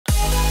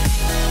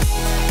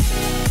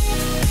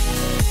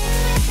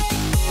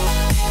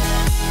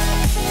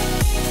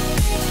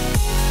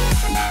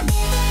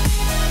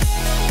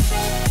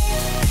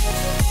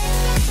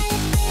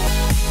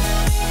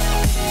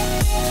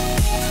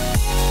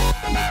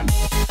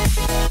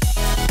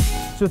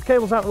So with the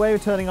cables out of the way, we're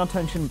turning our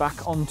attention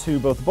back onto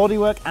both the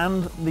bodywork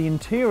and the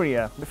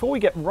interior. Before we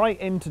get right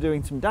into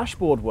doing some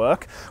dashboard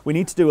work, we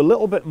need to do a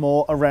little bit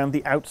more around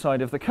the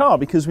outside of the car,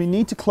 because we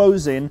need to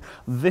close in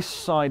this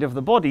side of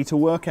the body to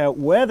work out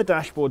where the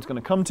dashboard's going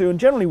to come to and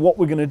generally what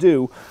we're going to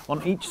do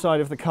on each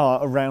side of the car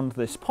around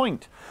this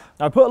point.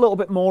 Now, I put a little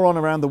bit more on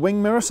around the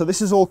wing mirror, so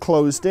this is all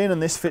closed in and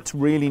this fits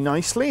really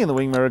nicely, and the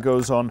wing mirror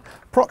goes on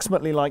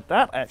approximately like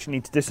that. I actually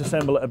need to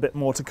disassemble it a bit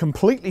more to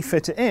completely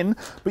fit it in,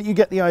 but you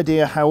get the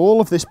idea how all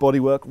of this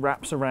bodywork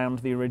wraps around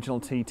the original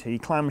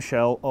TT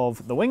clamshell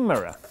of the wing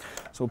mirror.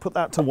 So we'll put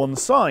that to one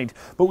side,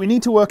 but we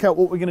need to work out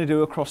what we're going to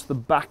do across the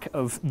back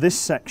of this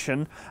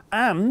section,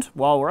 and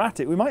while we're at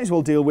it, we might as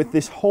well deal with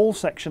this whole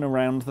section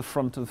around the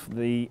front of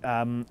the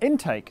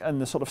intake and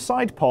the sort of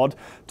side pod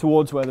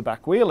towards where the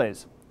back wheel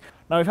is.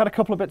 Now, we've had a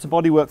couple of bits of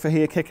bodywork for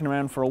here kicking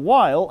around for a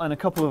while and a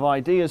couple of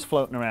ideas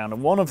floating around,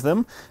 and one of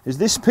them is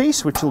this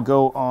piece, which will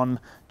go on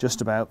just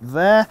about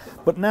there,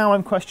 but now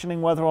I'm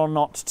questioning whether or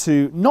not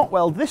to not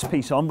weld this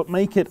piece on but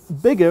make it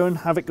bigger and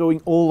have it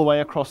going all the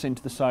way across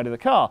into the side of the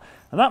car.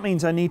 And that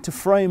means I need to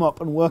frame up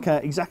and work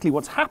out exactly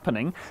what's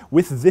happening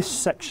with this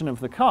section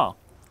of the car.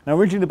 Now,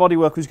 originally the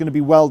bodywork was going to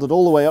be welded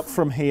all the way up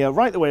from here,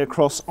 right the way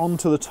across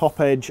onto the top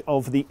edge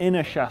of the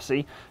inner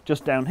chassis,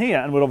 just down here,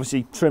 and we'll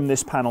obviously trim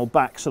this panel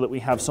back so that we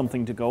have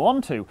something to go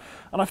onto.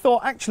 And I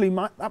thought, actually,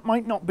 that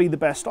might not be the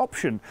best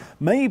option.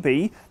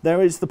 Maybe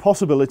there is the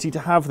possibility to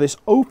have this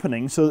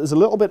opening so there's a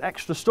little bit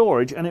extra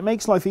storage, and it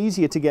makes life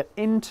easier to get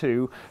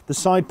into the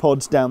side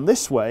pods down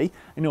this way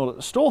in order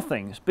to store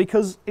things,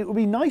 because it would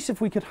be nice if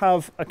we could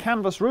have a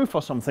canvas roof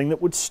or something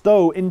that would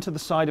stow into the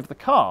side of the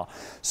car.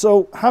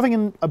 So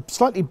having a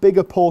slightly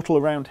bigger portal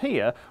around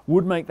here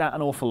would make that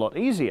an awful lot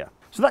easier.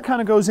 So that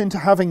kind of goes into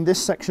having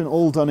this section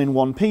all done in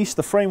one piece,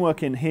 the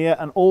framework in here,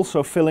 and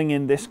also filling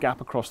in this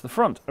gap across the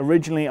front.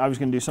 Originally I was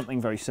going to do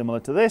something very similar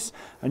to this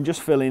and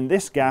just fill in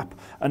this gap,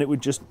 and it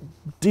would just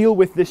deal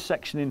with this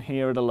section in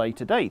here at a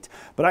later date.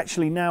 But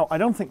actually now I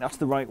don't think that's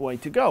the right way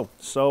to go.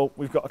 So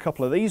we've got a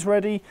couple of these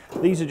ready.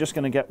 These are just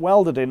going to get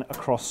welded in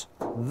across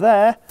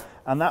there,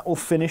 and that will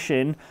finish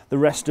in the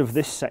rest of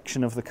this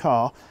section of the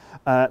car,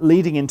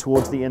 leading in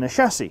towards the inner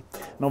chassis.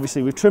 And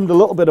obviously we've trimmed a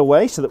little bit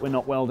away so that we're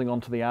not welding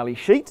onto the alley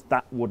sheet.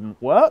 That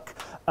wouldn't work.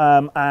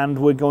 And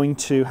we're going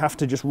to have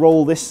to just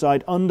roll this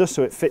side under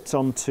so it fits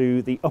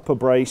onto the upper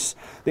brace,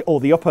 or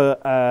the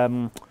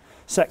upper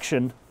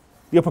section,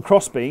 the upper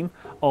crossbeam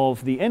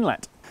of the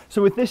inlet.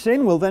 So with this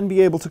in, we'll then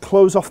be able to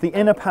close off the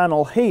inner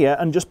panel here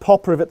and just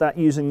pop rivet that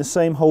using the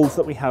same holes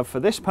that we have for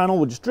this panel.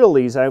 We'll just drill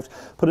these out,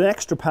 put an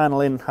extra panel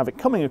in, have it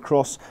coming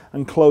across,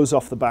 and close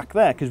off the back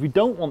there, because we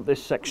don't want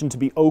this section to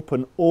be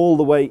open all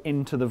the way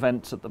into the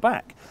vents at the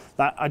back.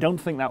 I don't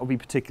think that would be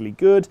particularly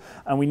good,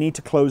 and we need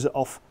to close it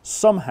off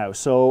somehow.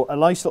 So a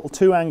nice little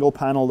 2-angle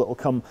panel that will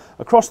come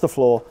across the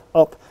floor,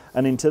 up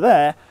and into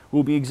there,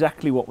 will be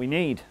exactly what we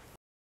need.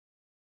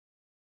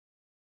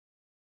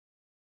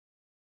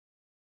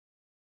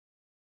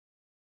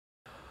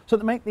 So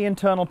to make the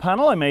internal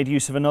panel, I made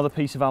use of another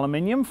piece of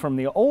aluminium from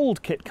the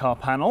old kit car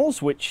panels,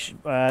 which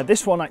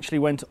this one actually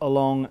went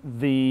along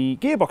the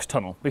gearbox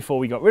tunnel before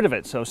we got rid of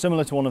it, so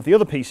similar to one of the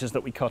other pieces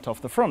that we cut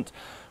off the front.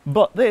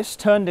 But this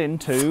turned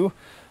into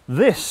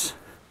this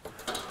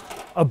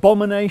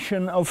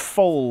abomination of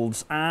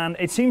folds, and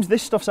it seems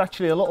this stuff's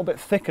actually a little bit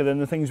thicker than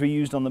the things we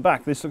used on the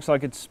back. This looks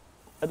like it's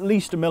at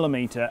least 1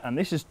 millimeter, and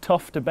this is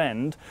tough to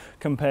bend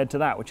compared to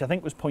that, which I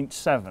think was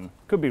 0.7.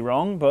 Could be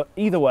wrong, but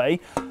either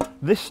way,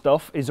 this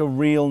stuff is a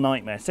real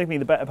nightmare. It's taken me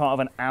the better part of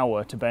an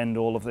hour to bend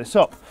all of this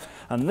up,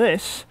 and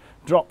this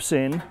drops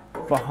in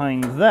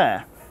behind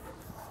there.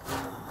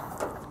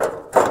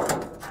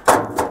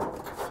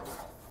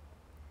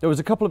 There was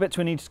a couple of bits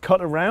we needed to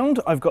cut around.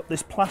 I've got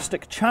this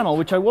plastic channel,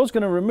 which I was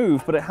going to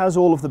remove, but it has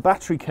all of the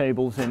battery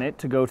cables in it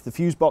to go to the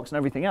fuse box and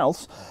everything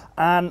else,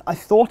 and I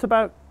thought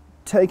about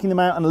taking them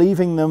out and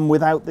leaving them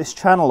without this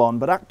channel on,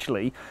 but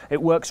actually it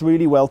works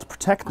really well to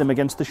protect them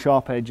against the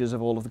sharp edges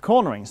of all of the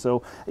cornering.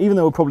 So even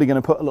though we're probably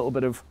going to put a little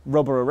bit of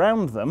rubber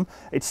around them,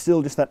 it's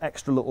still just that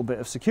extra little bit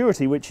of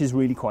security, which is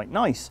really quite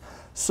nice.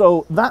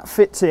 So that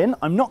fits in.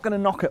 I'm not going to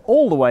knock it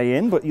all the way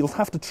in, but you'll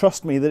have to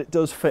trust me that it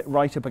does fit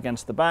right up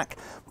against the back,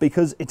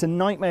 because it's a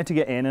nightmare to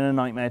get in and a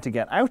nightmare to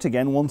get out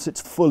again once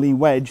it's fully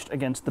wedged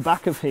against the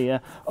back of here,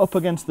 up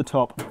against the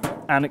top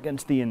and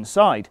against the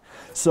inside.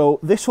 So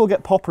this will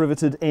get pop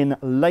riveted in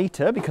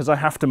later, because I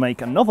have to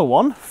make another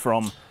one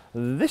from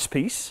this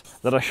piece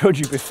that I showed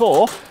you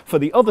before for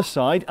the other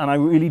side, and I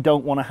really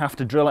don't want to have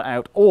to drill it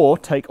out or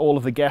take all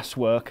of the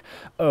guesswork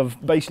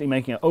of basically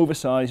making it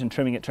oversized and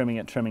trimming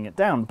it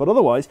down. But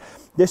otherwise,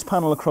 this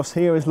panel across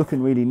here is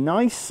looking really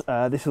nice.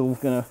 This is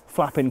going to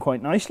flap in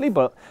quite nicely,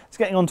 but it's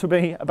getting on to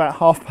be about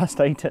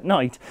 8:30 at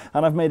night,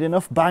 and I've made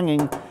enough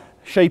banging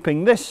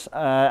shaping this,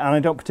 and I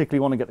don't particularly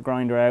want to get the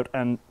grinder out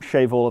and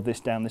shave all of this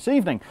down this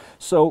evening.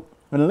 So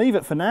I'm going to leave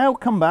it for now,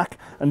 come back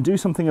and do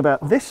something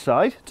about this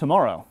side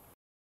tomorrow.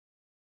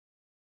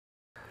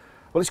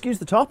 Well, excuse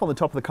the top on the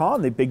top of the car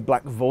and the big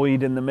black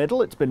void in the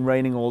middle. It's been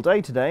raining all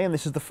day today, and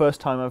this is the first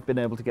time I've been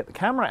able to get the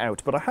camera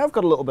out, but I have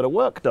got a little bit of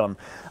work done.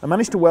 I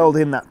managed to weld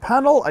in that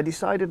panel. I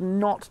decided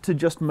not to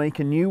just make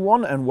a new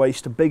one and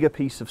waste a bigger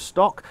piece of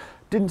stock.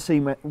 Didn't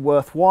seem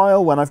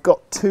worthwhile when I've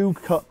got two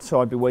cut, so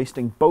I'd be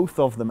wasting both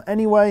of them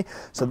anyway.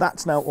 So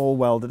that's now all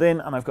welded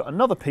in, and I've got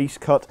another piece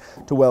cut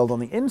to weld on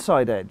the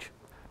inside edge.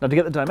 Now, to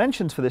get the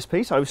dimensions for this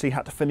piece, I obviously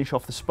had to finish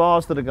off the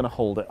spars that are going to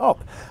hold it up,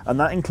 and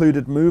that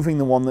included moving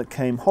the one that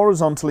came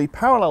horizontally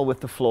parallel with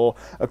the floor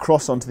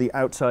across onto the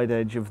outside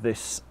edge of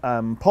this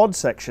pod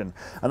section,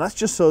 and that's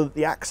just so that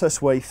the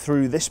access way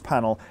through this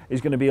panel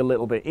is going to be a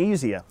little bit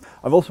easier.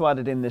 I've also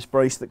added in this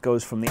brace that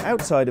goes from the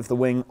outside of the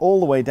wing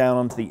all the way down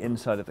onto the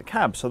inside of the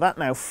cab, so that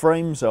now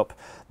frames up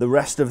the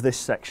rest of this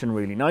section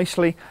really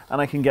nicely, and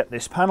I can get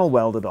this panel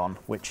welded on,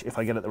 which, if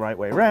I get it the right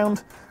way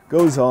around,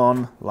 goes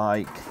on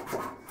like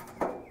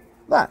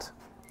that.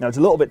 Now, it's a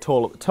little bit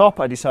tall at the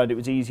top. I decided it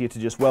was easier to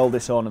just weld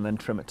this on and then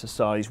trim it to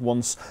size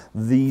once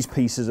these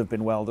pieces have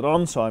been welded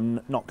on, so I'm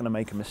not going to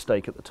make a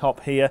mistake at the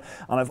top here.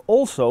 And I've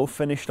also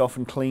finished off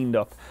and cleaned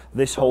up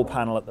this whole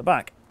panel at the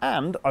back.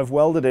 And I've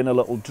welded in a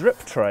little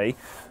drip tray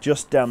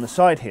just down the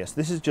side here. So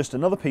this is just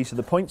another piece of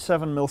the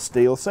 0.7mm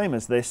steel, same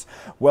as this,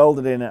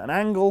 welded in at an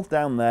angle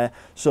down there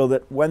so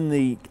that when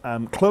the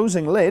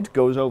closing lid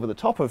goes over the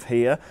top of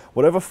here,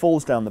 whatever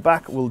falls down the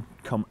back will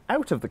come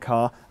out of the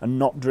car and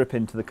not drip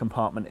into the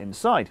compartment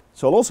inside.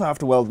 So I'll also have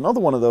to weld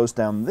another one of those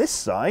down this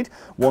side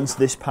once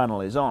this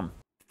panel is on.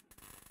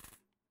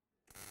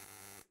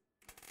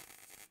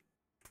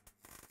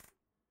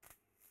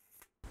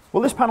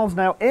 Well, this panel's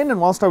now in,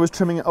 and whilst I was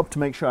trimming it up to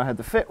make sure I had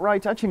the fit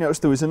right, I actually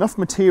noticed there was enough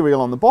material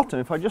on the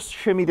bottom. If I just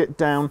shimmied it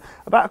down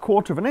about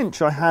 1/4 of an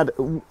inch, I had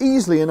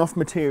easily enough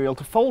material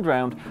to fold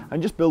round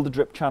and just build a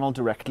drip channel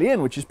directly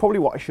in, which is probably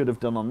what I should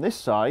have done on this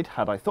side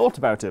had I thought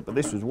about it. But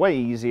this was way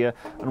easier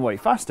and way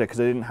faster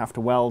because I didn't have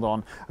to weld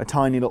on a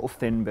tiny little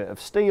thin bit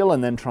of steel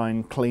and then try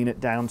and clean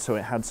it down so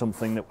it had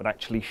something that would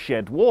actually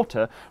shed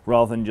water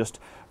rather than just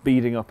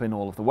beading up in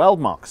all of the weld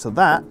marks. So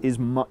that is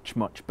much,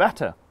 much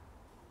better.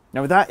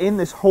 Now, with that in,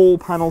 this whole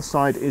panel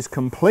side is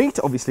complete.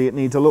 Obviously, it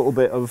needs a little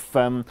bit of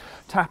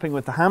tapping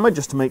with the hammer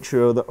just to make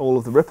sure that all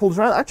of the ripples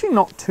are out. Actually,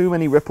 not too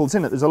many ripples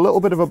in it. There's a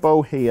little bit of a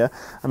bow here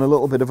and a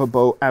little bit of a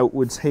bow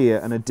outwards here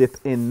and a dip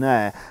in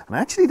there. And I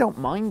actually don't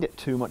mind it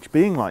too much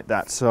being like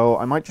that, so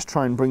I might just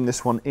try and bring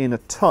this one in a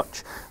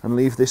touch and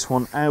leave this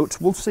one out.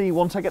 We'll see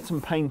once I get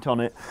some paint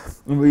on it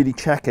and really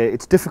check it.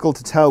 It's difficult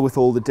to tell with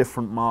all the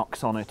different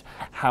marks on it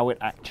how it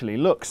actually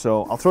looks.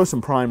 So I'll throw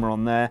some primer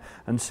on there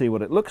and see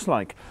what it looks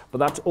like. But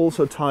that's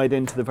also tied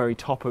into the very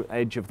top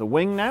edge of the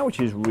wing now,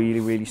 which is really,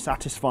 really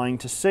satisfying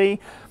to see.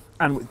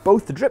 And with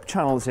both the drip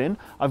channels in,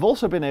 I've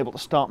also been able to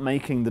start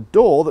making the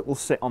door that will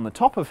sit on the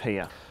top of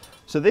here.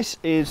 So this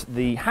is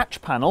the hatch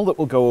panel that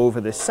will go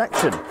over this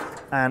section,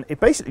 and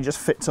it basically just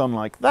fits on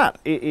like that.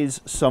 It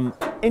is some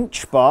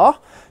inch bar,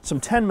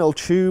 some 10mm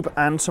tube,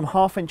 and some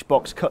 1/2 inch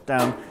box cut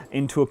down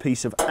into a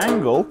piece of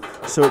angle,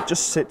 so it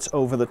just sits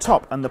over the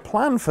top. And the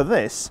plan for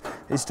this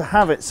is to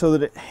have it so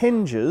that it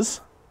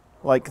hinges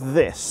like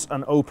this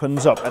and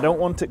opens up. I don't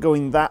want it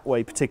going that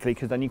way particularly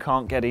because then you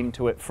can't get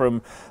into it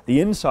from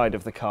the inside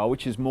of the car,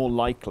 which is more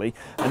likely.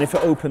 And if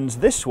it opens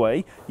this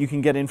way, you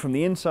can get in from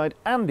the inside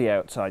and the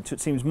outside. So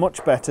it seems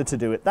much better to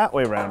do it that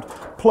way around.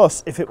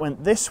 Plus, if it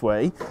went this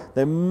way,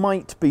 there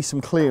might be some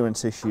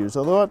clearance issues,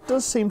 although it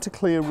does seem to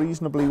clear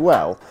reasonably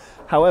well.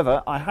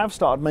 However, I have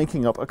started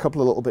making up a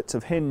couple of little bits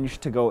of hinge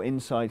to go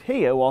inside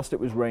here whilst it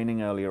was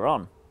raining earlier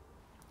on.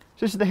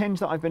 So this is the hinge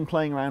that I've been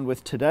playing around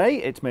with today.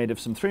 It's made of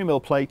some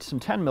 3mm plate,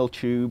 some 10mm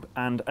tube,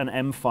 and an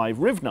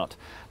M5 riv nut.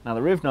 Now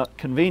the riv nut,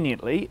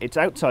 conveniently, its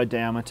outside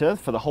diameter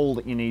for the hole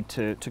that you need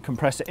to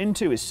compress it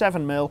into is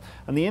 7mm,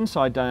 and the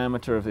inside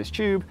diameter of this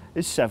tube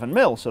is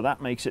 7mm, so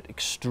that makes it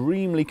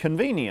extremely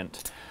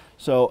convenient.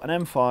 So an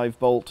M5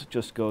 bolt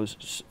just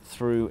goes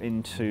through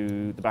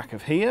into the back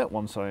of here,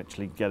 once I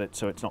actually get it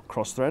so it's not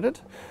cross-threaded.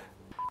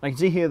 I can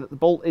see here that the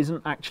bolt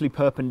isn't actually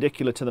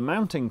perpendicular to the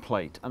mounting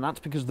plate, and that's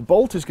because the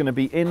bolt is going to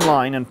be in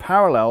line and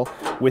parallel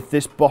with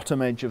this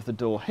bottom edge of the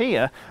door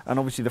here, and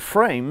obviously the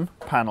frame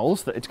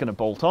panels that it's going to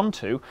bolt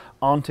onto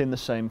aren't in the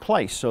same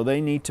place, so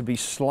they need to be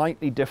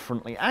slightly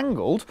differently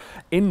angled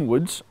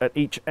inwards at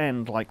each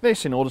end like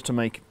this in order to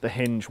make the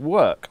hinge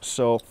work.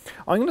 So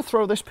I'm going to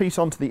throw this piece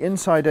onto the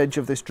inside edge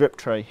of this drip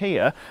tray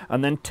here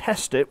and then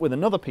test it with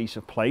another piece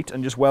of plate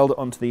and just weld it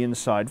onto the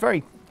inside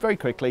very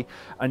quickly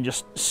and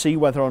just see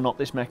whether or not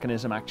this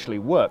mechanism actually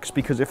works,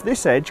 because if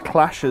this edge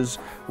clashes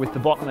with the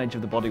bottom edge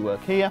of the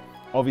bodywork here,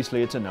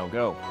 obviously it's a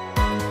no-go.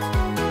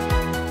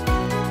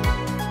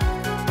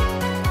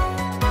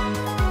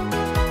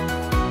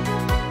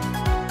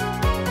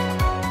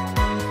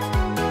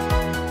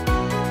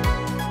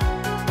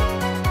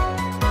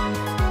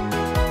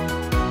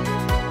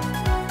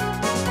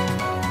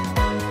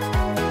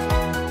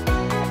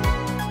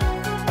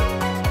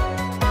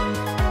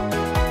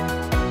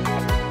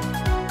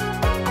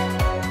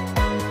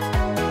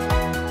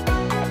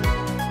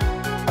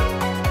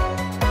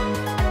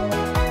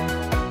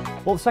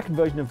 Well, the second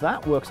version of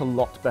that works a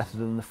lot better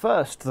than the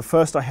first. The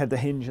first I had the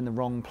hinge in the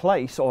wrong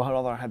place, or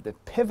rather I had the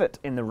pivot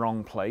in the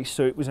wrong place,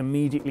 so it was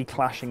immediately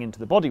clashing into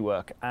the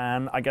bodywork,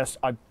 and I guess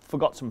I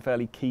forgot some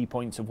fairly key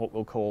points of what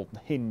we'll call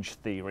hinge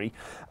theory,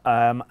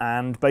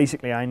 and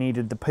basically I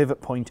needed the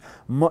pivot point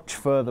much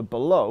further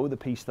below the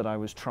piece that I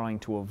was trying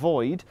to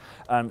avoid,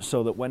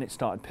 so that when it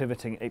started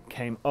pivoting it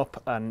came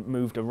up and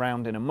moved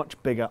around in a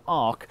much bigger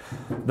arc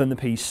than the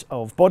piece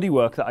of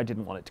bodywork that I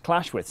didn't want it to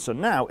clash with. So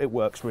now it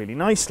works really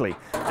nicely,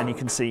 and you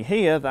can see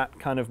here that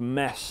kind of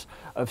mess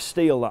of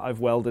steel that I've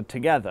welded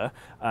together.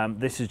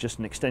 This is just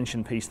an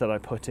extension piece that I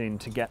put in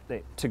to get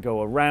it to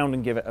go around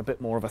and give it a bit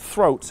more of a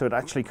throat, so it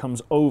actually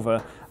comes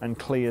over and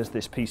clears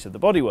this piece of the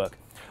bodywork.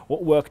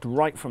 What worked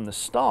right from the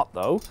start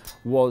though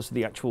was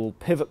the actual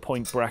pivot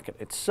point bracket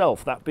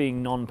itself. That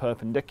being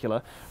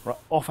non-perpendicular, right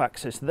off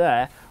axis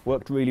there,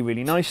 worked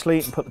really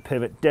nicely and put the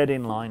pivot dead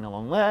in line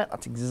along there.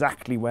 That's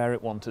exactly where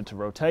it wanted to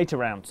rotate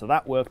around, so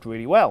that worked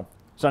really well.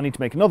 So I need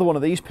to make another one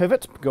of these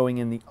pivots going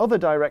in the other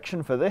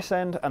direction for this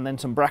end, and then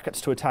some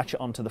brackets to attach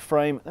it onto the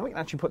frame. Then we can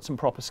actually put some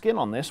proper skin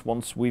on this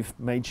once we've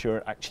made sure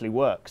it actually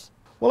works.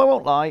 Well, I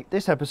won't lie,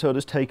 this episode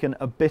has taken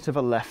a bit of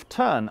a left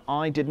turn.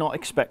 I did not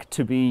expect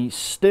to be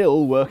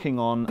still working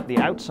on the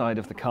outside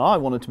of the car. I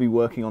wanted to be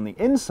working on the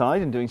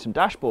inside and doing some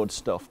dashboard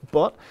stuff,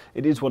 but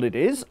it is what it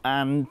is,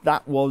 and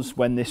that was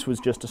when this was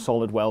just a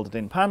solid welded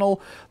in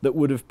panel that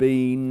would have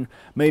been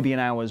maybe an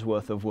hour's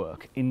worth of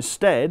work.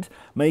 Instead,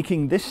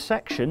 making this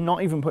section,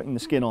 not even putting the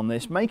skin on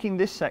this, making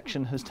this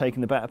section has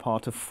taken the better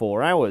part of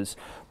 4 hours.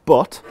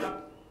 But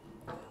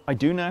I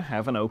do now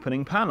have an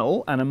opening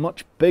panel and a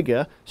much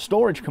bigger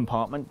storage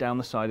compartment down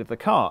the side of the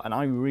car, and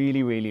I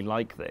really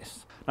like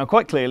this. Now,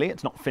 quite clearly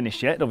it's not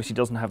finished yet. It obviously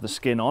doesn't have the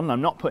skin on.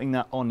 I'm not putting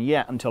that on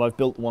yet until I've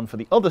built one for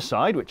the other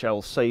side, which I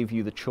will save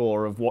you the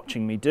chore of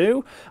watching me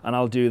do, and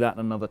I'll do that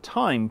another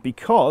time,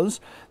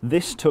 because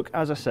this took,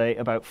 as I say,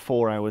 about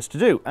 4 hours to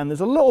do. And there's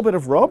a little bit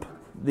of rub.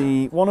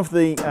 One of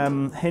the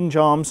hinge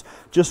arms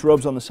just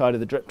rubs on the side of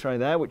the drip tray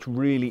there, which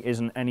really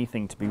isn't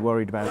anything to be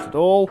worried about at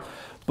all.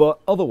 But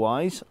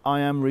otherwise, I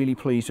am really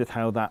pleased with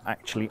how that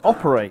actually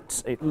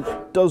operates. It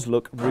does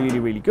look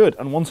really good.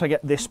 And once I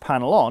get this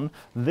panel on,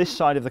 this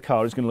side of the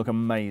car is going to look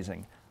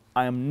amazing.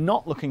 I am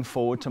not looking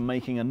forward to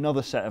making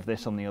another set of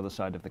this on the other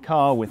side of the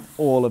car with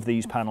all of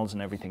these panels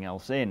and everything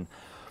else in.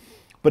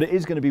 But it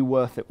is going to be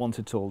worth it once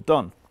it's all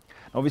done.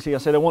 Obviously, I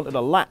said I wanted a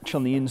latch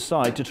on the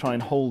inside to try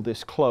and hold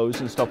this closed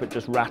and stop it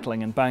just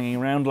rattling and banging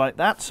around like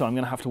that, so I'm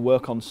going to have to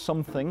work on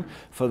something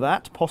for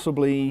that.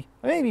 Possibly,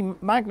 maybe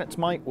magnets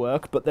might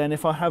work, but then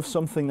if I have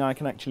something that I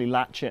can actually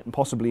latch it and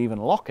possibly even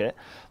lock it,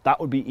 that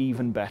would be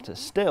even better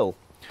still.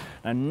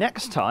 And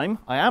next time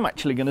I am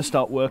actually going to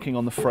start working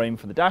on the frame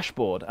for the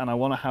dashboard, and I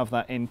want to have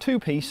that in 2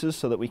 pieces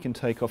so that we can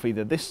take off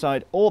either this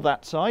side or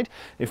that side.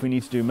 If we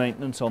need to do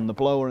maintenance on the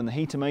blower and the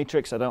heater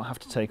matrix, I don't have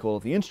to take all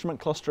of the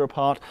instrument cluster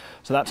apart,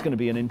 so that's going to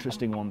be an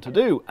interesting one to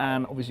do.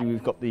 And obviously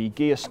we've got the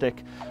gear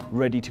stick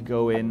ready to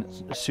go in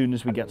as soon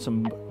as we get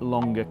some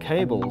longer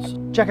cables.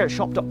 Check out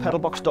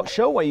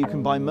shop.pedalbox.show where you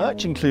can buy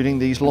merch, including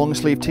these long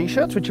sleeve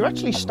t-shirts, which are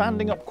actually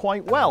standing up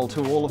quite well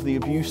to all of the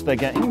abuse they're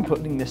getting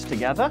putting this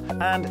together.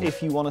 And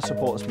if you want to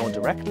support us more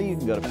directly, you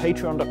can go to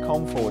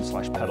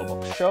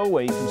patreon.com/pedalboxshow,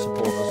 where you can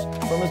support us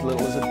from as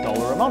little as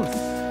 $1 a month.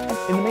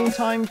 In the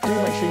meantime, do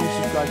make sure you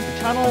subscribe to the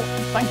channel.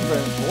 Thank you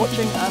very much for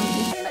watching, and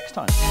we'll see you next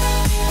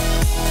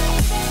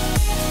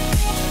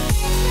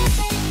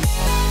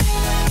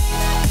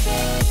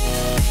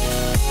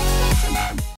time.